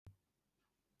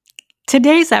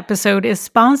Today's episode is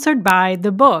sponsored by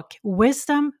the book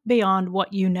Wisdom Beyond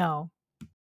What You Know.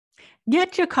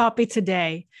 Get your copy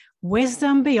today.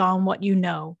 Wisdom Beyond What You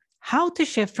Know: How to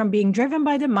Shift from Being Driven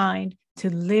by the Mind to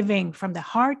Living from the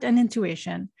Heart and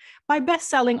Intuition, by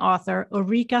best-selling author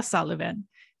Ulrika Sullivan.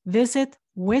 Visit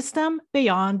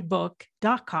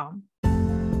wisdombeyondbook.com.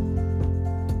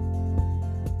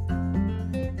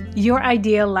 Your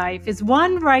ideal life is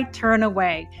one right turn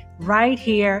away, right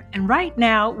here and right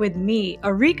now with me,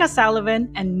 Ulrika Sullivan,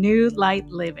 and New Light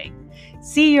Living.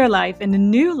 See your life in a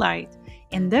new light.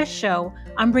 In this show,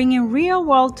 I'm bringing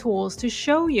real-world tools to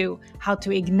show you how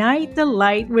to ignite the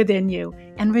light within you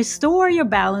and restore your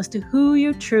balance to who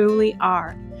you truly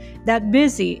are. That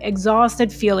busy,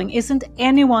 exhausted feeling isn't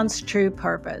anyone's true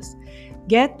purpose.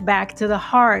 Get back to the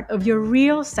heart of your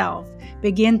real self.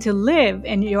 Begin to live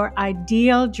in your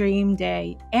ideal dream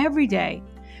day every day.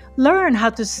 Learn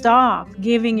how to stop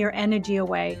giving your energy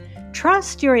away.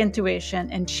 Trust your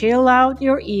intuition and chill out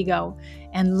your ego.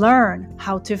 And learn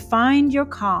how to find your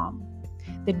calm.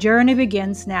 The journey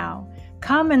begins now.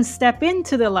 Come and step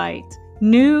into the light.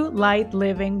 New Light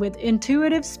Living with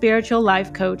intuitive spiritual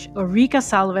life coach Ulrika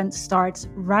Sullivan starts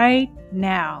right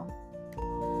now.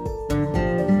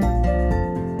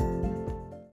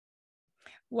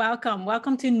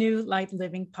 Welcome to New Light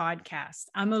Living podcast.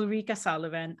 I'm Ulrika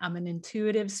Sullivan. I'm an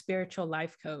intuitive spiritual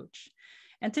life coach.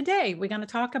 And today we're going to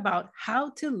talk about how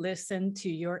to listen to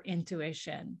your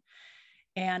intuition.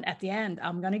 And at the end,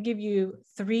 I'm going to give you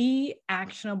 3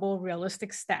 actionable,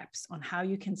 realistic steps on how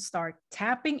you can start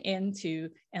tapping into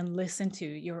and listen to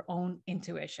your own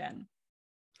intuition.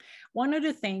 One of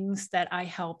the things that I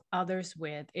help others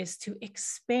with is to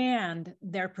expand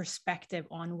their perspective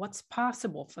on what's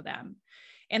possible for them.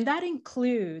 And that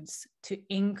includes to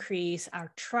increase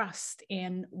our trust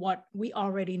in what we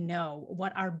already know,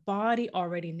 what our body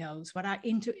already knows, what our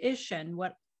intuition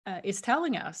is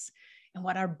telling us, and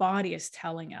what our body is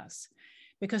telling us.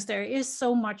 Because there is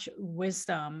so much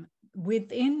wisdom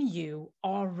within you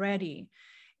already.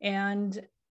 And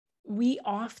we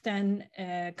often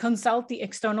consult the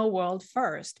external world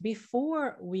first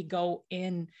before we go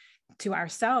in to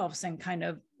ourselves and kind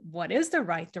of what is the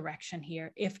right direction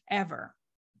here, if ever.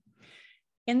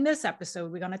 In this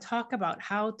episode, we're going to talk about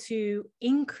how to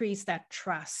increase that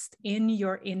trust in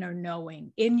your inner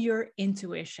knowing, in your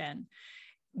intuition,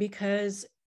 because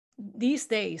these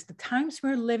days, the times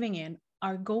we're living in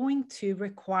are going to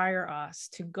require us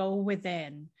to go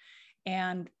within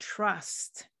and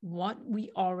trust what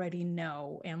we already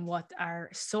know and what our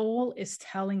soul is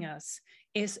telling us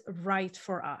is right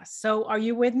for us. So are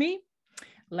you with me?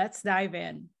 Let's dive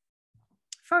in.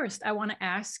 First, I want to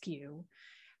ask you,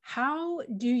 how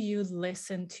do you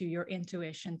listen to your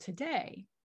intuition today?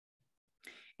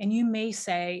 And you may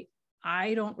say,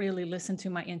 I don't really listen to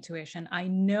my intuition. I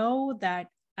know that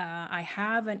I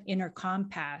have an inner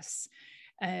compass,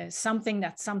 something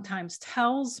that sometimes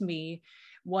tells me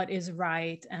what is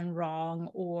right and wrong,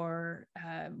 or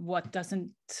what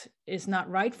is not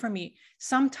right for me.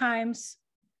 Sometimes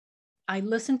I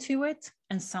listen to it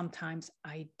and sometimes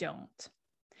I don't.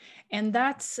 And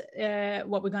that's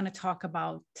what we're going to talk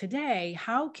about today.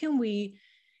 How can we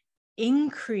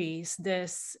increase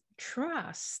this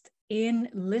trust in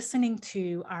listening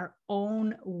to our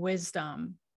own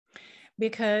wisdom?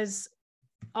 Because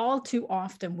all too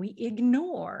often we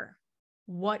ignore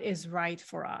what is right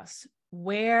for us,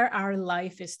 where our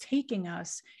life is taking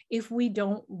us, if we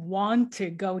don't want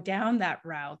to go down that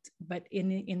route. But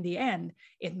in the end,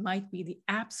 it might be the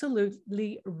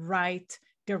absolutely right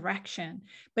direction,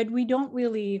 but we don't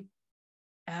really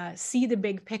see the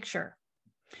big picture.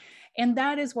 And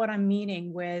that is what I'm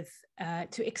meaning with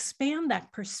to expand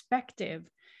that perspective,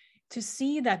 to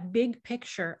see that big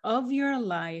picture of your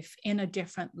life in a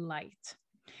different light.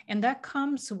 And that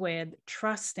comes with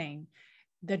trusting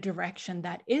the direction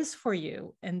that is for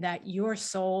you and that your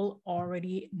soul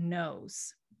already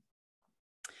knows.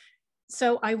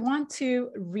 So I want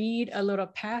to read a little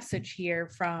passage here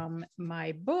from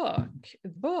my book,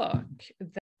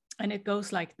 and it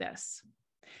goes like this.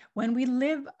 When we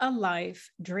live a life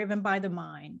driven by the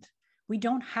mind, we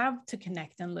don't have to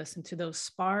connect and listen to those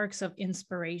sparks of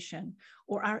inspiration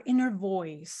or our inner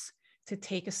voice to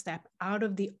take a step out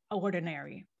of the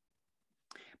ordinary.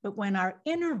 But when our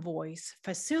inner voice,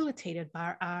 facilitated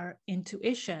by our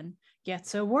intuition,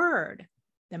 gets a word,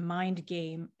 the mind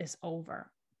game is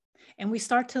over. And we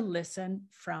start to listen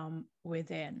from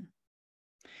within.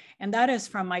 And that is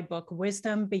from my book,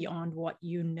 Wisdom Beyond What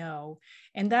You Know.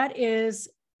 And that is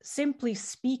simply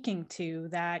speaking to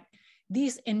that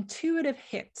these intuitive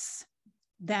hits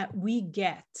that we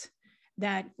get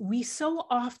that we so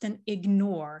often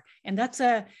ignore. And that's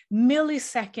a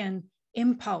millisecond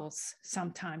impulse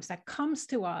sometimes that comes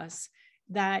to us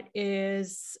that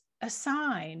is a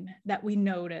sign that we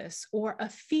notice, or a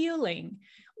feeling,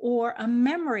 or a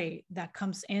memory that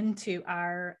comes into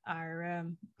our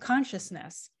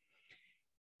consciousness.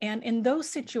 And in those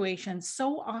situations,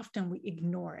 so often we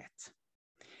ignore it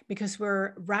because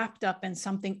we're wrapped up in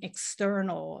something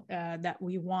external that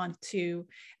we've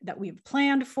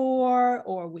planned for,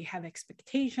 or we have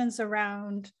expectations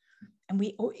around, and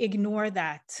we ignore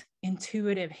that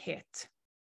intuitive hit.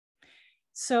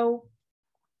 So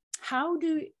how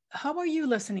are you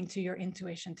listening to your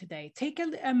intuition today? Take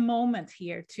a moment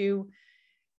here to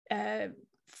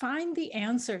find the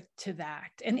answer to that.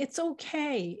 And it's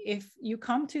okay if you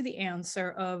come to the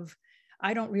answer of,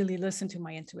 I don't really listen to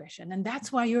my intuition. And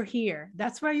that's why you're here.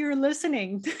 That's why you're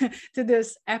listening to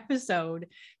this episode,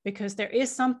 because there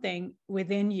is something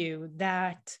within you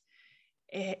that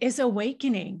is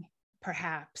awakening,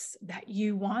 perhaps, that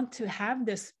you want to have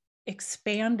this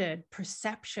expanded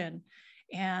perception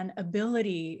and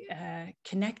ability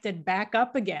connected back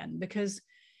up again. Because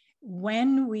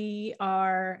when we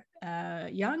are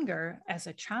younger, as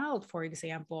a child, for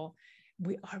example,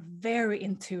 we are very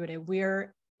intuitive.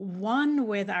 We're one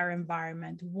with our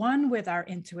environment, one with our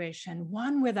intuition,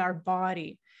 one with our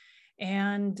body.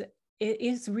 And it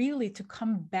is really to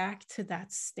come back to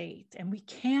that state. And we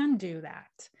can do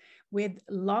that with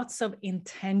lots of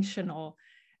intentional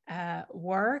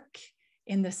work,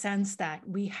 in the sense that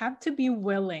we have to be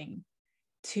willing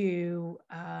to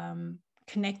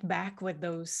connect back with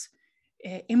those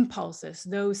impulses,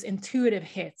 those intuitive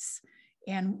hits.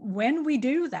 And when we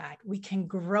do that, we can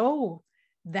grow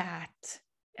that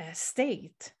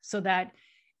state so that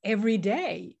every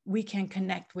day we can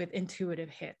connect with intuitive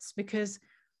hits. Because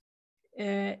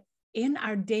in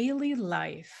our daily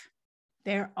life,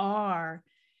 there are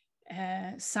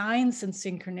signs and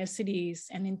synchronicities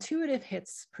and intuitive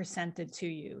hits presented to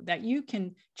you that you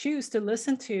can choose to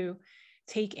listen to,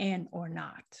 take in, or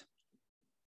not.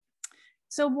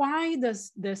 So why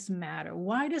does this matter?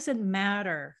 Why does it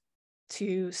matter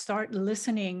to start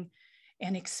listening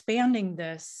and expanding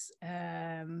this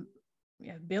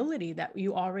ability that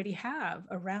you already have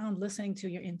around listening to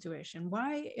your intuition?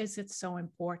 Why is it so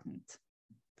important?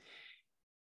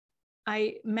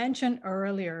 I mentioned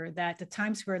earlier that the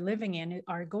times we're living in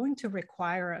are going to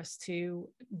require us to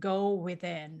go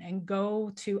within and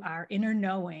go to our inner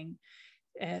knowing,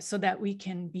 so that we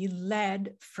can be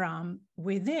led from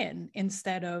within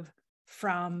instead of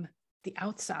from the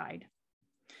outside.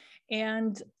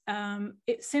 And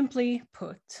it simply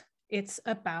put, it's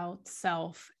about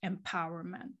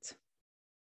self-empowerment.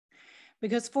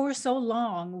 Because for so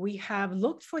long, we have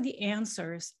looked for the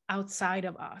answers outside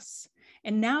of us.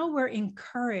 And now we're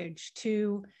encouraged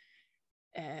to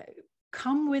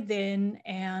come within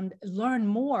and learn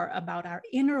more about our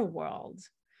inner world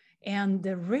and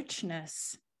the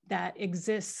richness that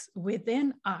exists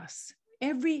within us.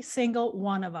 Every single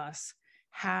one of us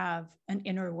have an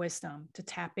inner wisdom to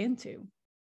tap into.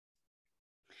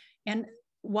 And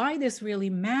why this really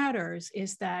matters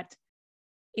is that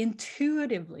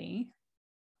intuitively,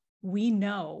 we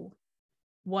know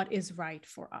what is right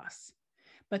for us.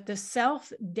 But the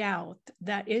self-doubt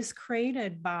that is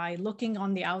created by looking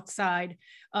on the outside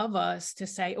of us to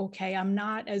say, okay, I'm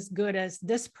not as good as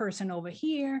this person over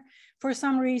here for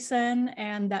some reason,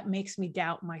 and that makes me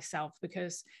doubt myself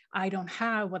because I don't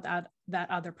have what that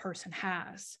other person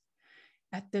has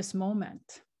at this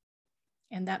moment.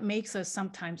 And that makes us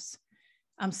sometimes,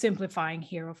 I'm simplifying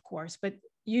here, of course, but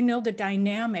you know the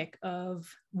dynamic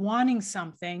of wanting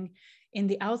something in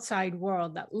the outside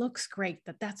world that looks great,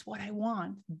 that's what I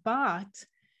want, but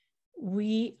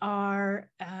we are,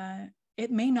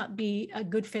 it may not be a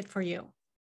good fit for you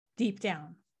deep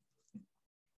down.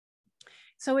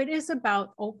 So it is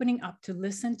about opening up to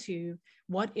listen to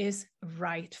what is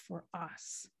right for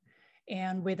us,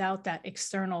 and without that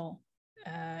external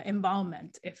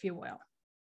involvement, if you will.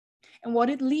 And what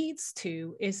it leads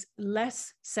to is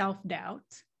less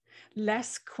self-doubt,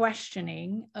 less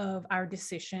questioning of our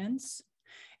decisions.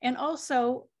 And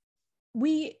also,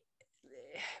 we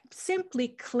simply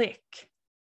click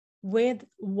with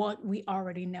what we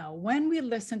already know. When we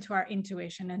listen to our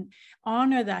intuition and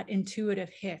honor that intuitive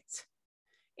hit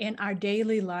in our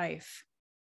daily life,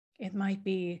 it might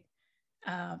be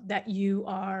that you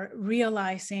are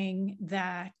realizing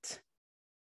that,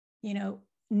 you know,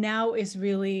 now is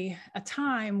really a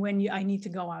time when I need to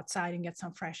go outside and get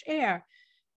some fresh air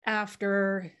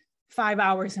after 5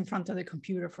 hours in front of the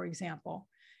computer, for example.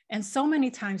 And so many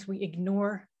times we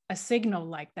ignore a signal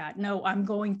like that. No, I'm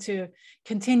going to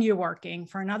continue working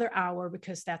for another hour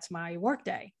because that's my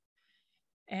workday.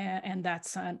 And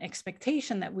that's an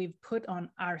expectation that we've put on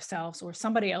ourselves, or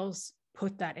somebody else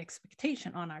put that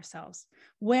expectation on ourselves.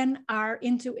 When our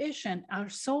intuition, our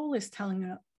soul is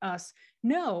telling us,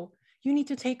 no, you need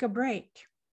to take a break.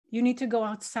 You need to go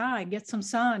outside, get some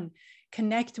sun,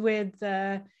 connect with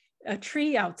a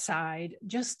tree outside,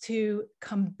 just to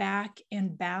come back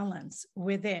in balance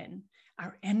within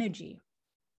our energy.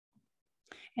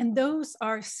 And those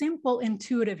are simple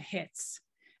intuitive hits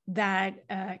that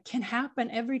can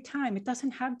happen every time. It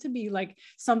doesn't have to be like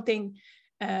something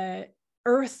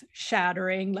earth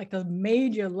shattering, like a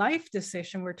major life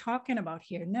decision we're talking about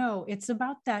here. No, it's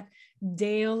about that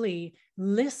daily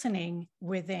listening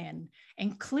within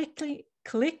and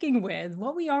clicking with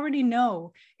what we already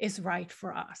know is right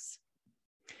for us.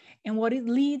 And what it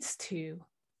leads to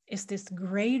is this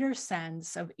greater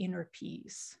sense of inner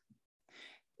peace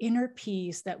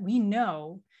that we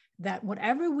know that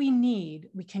whatever we need,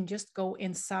 we can just go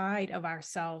inside of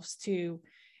ourselves to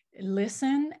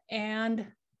listen and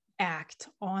act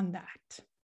on that.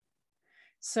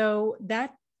 So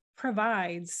that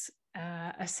provides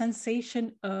a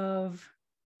sensation of,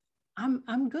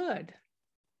 I'm good.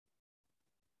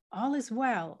 All is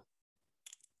well.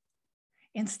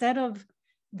 Instead of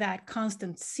that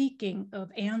constant seeking of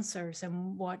answers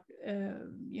and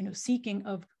seeking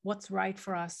of what's right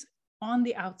for us on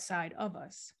the outside of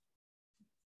us.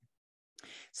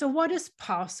 So what is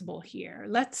possible here?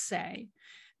 Let's say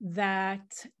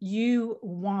that you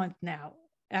want now,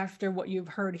 after what you've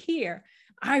heard here,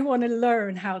 I want to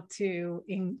learn how to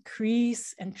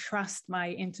increase and trust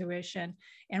my intuition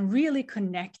and really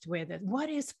connect with it. What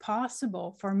is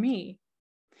possible for me?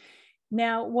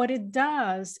 Now, what it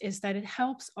does is that it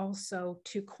helps also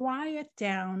to quiet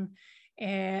down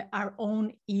our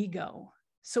own ego.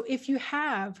 So if you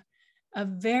have a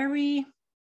very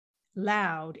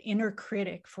loud inner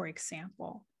critic, for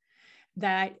example,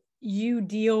 that you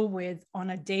deal with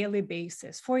on a daily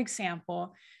basis, for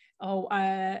example,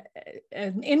 an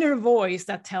inner voice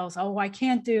that tells, oh, I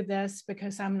can't do this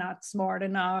because I'm not smart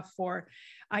enough, or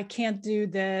I can't do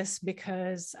this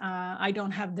because I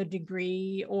don't have the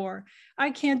degree, or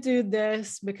I can't do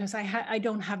this because I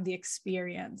don't have the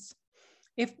experience.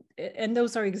 And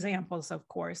those are examples, of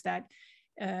course, that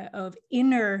of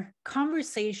inner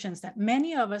conversations that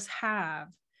many of us have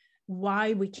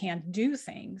why we can't do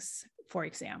things, for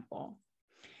example.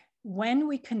 When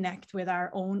we connect with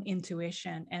our own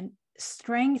intuition and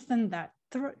strengthen that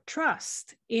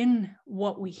trust in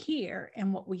what we hear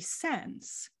and what we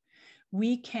sense,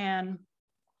 we can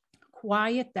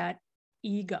quiet that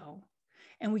ego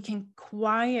and we can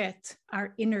quiet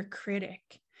our inner critic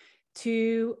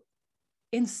to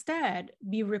instead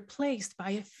be replaced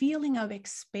by a feeling of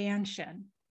expansion,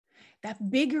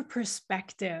 that bigger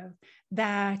perspective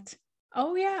that,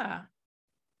 oh yeah,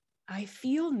 I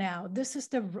feel now this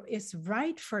is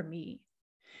right for me,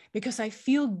 because I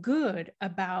feel good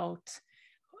about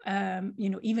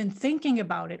even thinking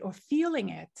about it or feeling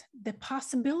it, the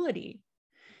possibility.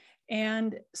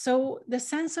 And so the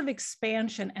sense of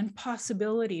expansion and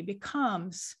possibility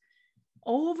becomes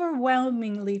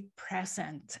overwhelmingly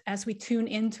present as we tune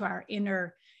into our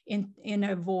inner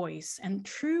voice and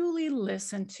truly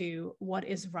listen to what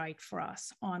is right for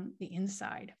us on the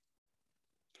inside.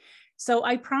 So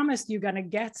I promised you're going to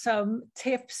get some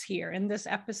tips here in this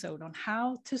episode on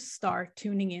how to start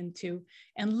tuning into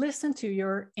and listen to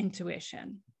your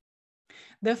intuition.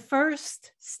 The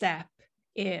first step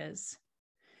is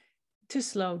to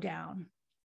slow down.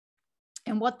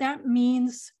 And what that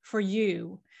means for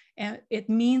you, and it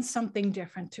means something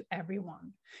different to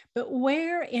everyone. But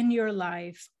where in your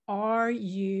life are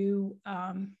you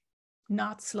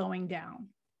not slowing down?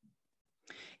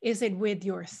 Is it with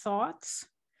your thoughts?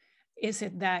 Is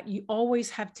it that you always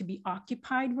have to be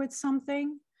occupied with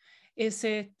something? Is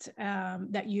it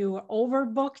that you are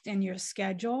overbooked in your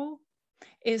schedule?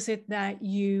 Is it that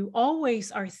you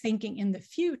always are thinking in the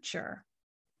future?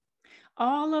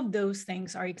 All of those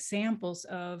things are examples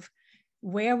of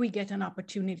where we get an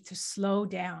opportunity to slow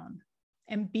down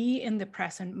and be in the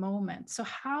present moment. So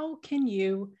how can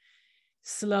you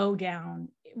slow down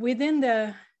within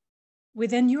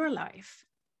your life?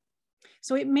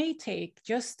 So it may take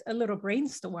just a little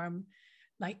brainstorm,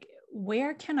 like,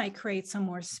 where can I create some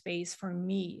more space for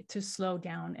me to slow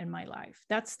down in my life?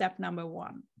 That's step number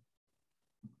one.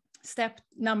 Step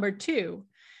number two,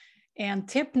 and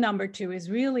tip number two, is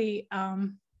really,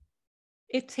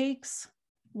 it takes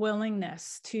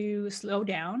willingness to slow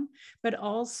down, but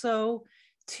also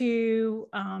to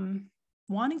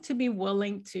wanting to be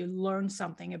willing to learn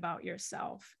something about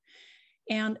yourself.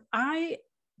 And I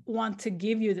want to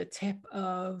give you the tip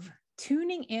of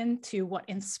tuning into what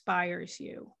inspires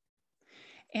you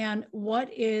and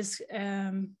what is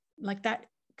like that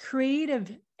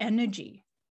creative energy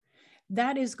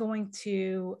that is going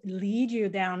to lead you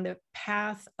down the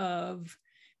path of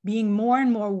being more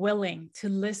and more willing to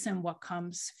listen what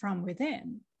comes from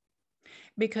within.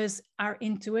 Because our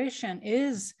intuition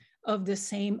is of the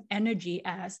same energy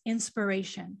as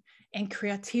inspiration and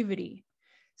creativity.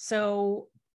 So,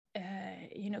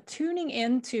 tuning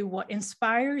into what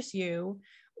inspires you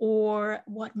or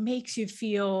what makes you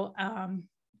feel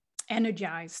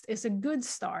energized is a good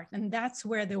start. And that's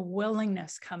where the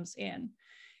willingness comes in.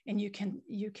 And you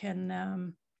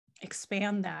can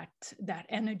expand that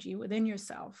energy within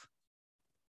yourself.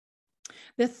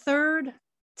 The third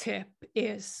tip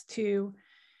is to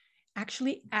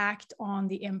actually act on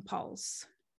the impulse,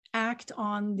 act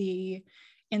on the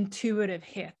intuitive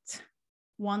hit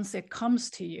once it comes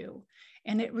to you.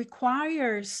 And it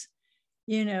requires,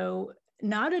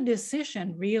 not a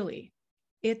decision really.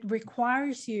 It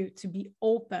requires you to be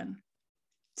open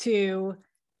to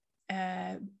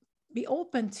those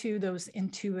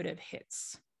intuitive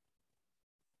hits.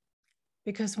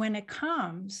 Because when it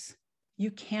comes,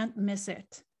 you can't miss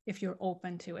it if you're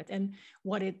open to it. And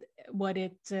what it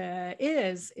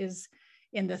is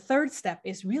in the third step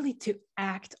is really to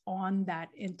act on that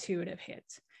intuitive hit,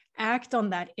 act on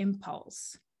that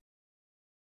impulse,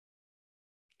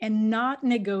 and not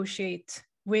negotiate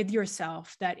with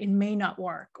yourself that it may not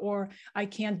work, or I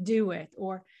can't do it,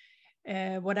 or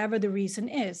whatever the reason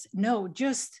is. No,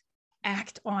 just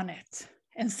act on it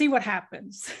and see what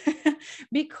happens.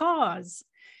 Because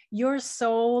your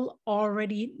soul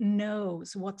already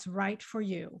knows what's right for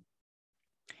you,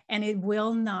 and it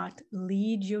will not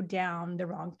lead you down the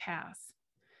wrong path.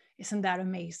 Isn't that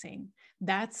amazing?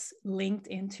 That's linked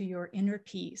into your inner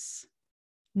peace,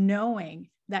 knowing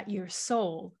that your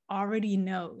soul already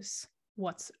knows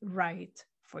what's right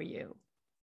for you.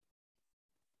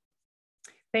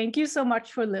 Thank you so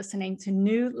much for listening to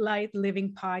New Light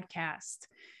Living Podcast.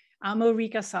 I'm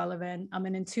Ulrika Sullivan. I'm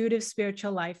an intuitive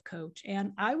spiritual life coach,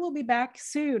 and I will be back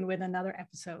soon with another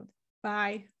episode.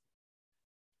 Bye.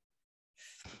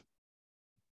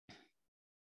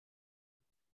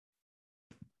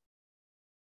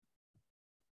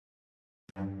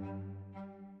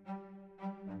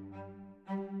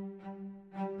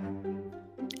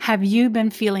 Have you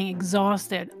been feeling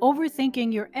exhausted,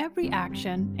 overthinking your every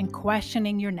action and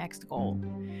questioning your next goal?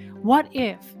 What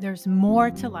if there's more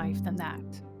to life than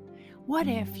that? What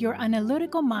if your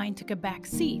analytical mind took a back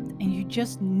seat and you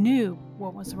just knew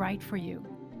what was right for you?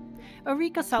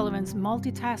 Ulrika Sullivan's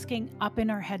multitasking, up in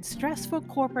her head, stressful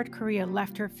corporate career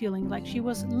left her feeling like she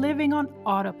was living on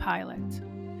autopilot.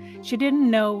 She didn't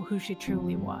know who she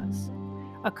truly was.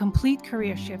 A complete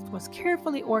career shift was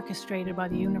carefully orchestrated by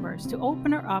the universe to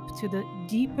open her up to the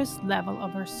deepest level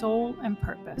of her soul and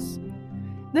purpose.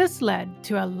 This led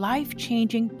to a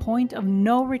life-changing point of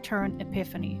no return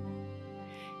epiphany.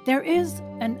 There is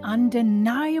an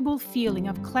undeniable feeling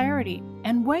of clarity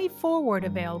and way forward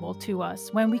available to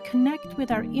us when we connect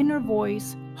with our inner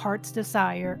voice, heart's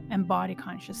desire, and body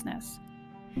consciousness.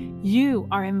 You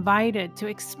are invited to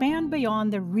expand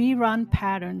beyond the rerun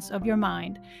patterns of your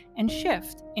mind and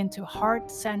shift into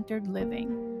heart-centered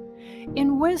living.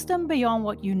 In Wisdom Beyond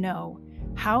What You Know,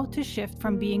 How to Shift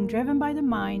from Being Driven by the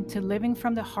Mind to Living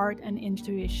from the Heart and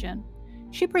Intuition,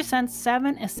 she presents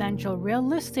 7 essential,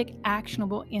 realistic,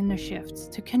 actionable inner shifts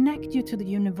to connect you to the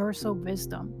universal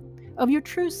wisdom of your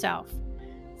true self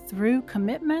through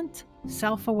commitment,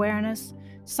 self-awareness,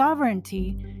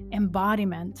 sovereignty,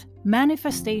 embodiment,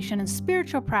 manifestation, and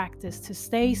spiritual practice to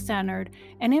stay centered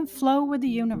and in flow with the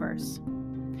universe.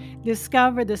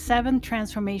 Discover the 7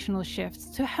 transformational shifts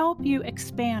to help you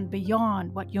expand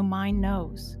beyond what your mind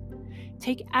knows.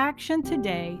 Take action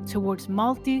today towards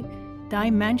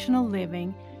multi-dimensional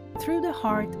living through the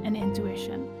heart and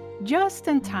intuition, just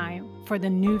in time for the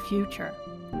new future.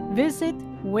 Visit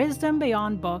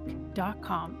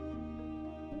wisdombeyondbook.com.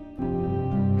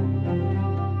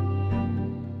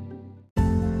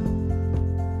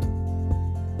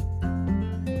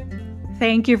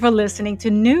 Thank you for listening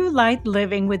to New Light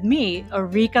Living with me,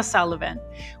 Ulrika Sullivan.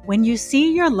 When you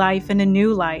see your life in a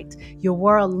new light, your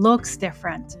world looks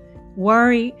different.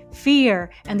 Worry, fear,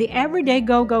 and the everyday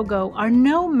go, go, go are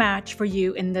no match for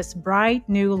you in this bright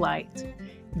new light.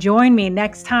 Join me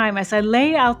next time as I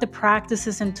lay out the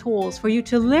practices and tools for you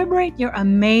to liberate your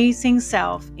amazing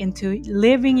self into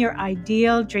living your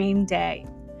ideal dream day.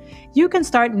 You can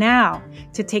start now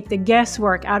to take the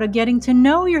guesswork out of getting to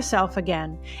know yourself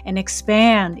again and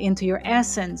expand into your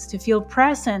essence to feel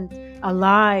present,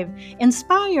 alive,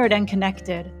 inspired, and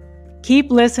connected. Keep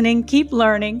listening, keep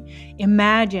learning.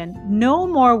 Imagine no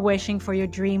more wishing for your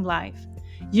dream life.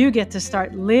 You get to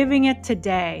start living it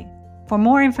today. For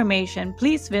more information,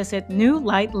 please visit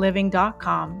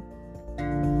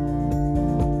newlightliving.com.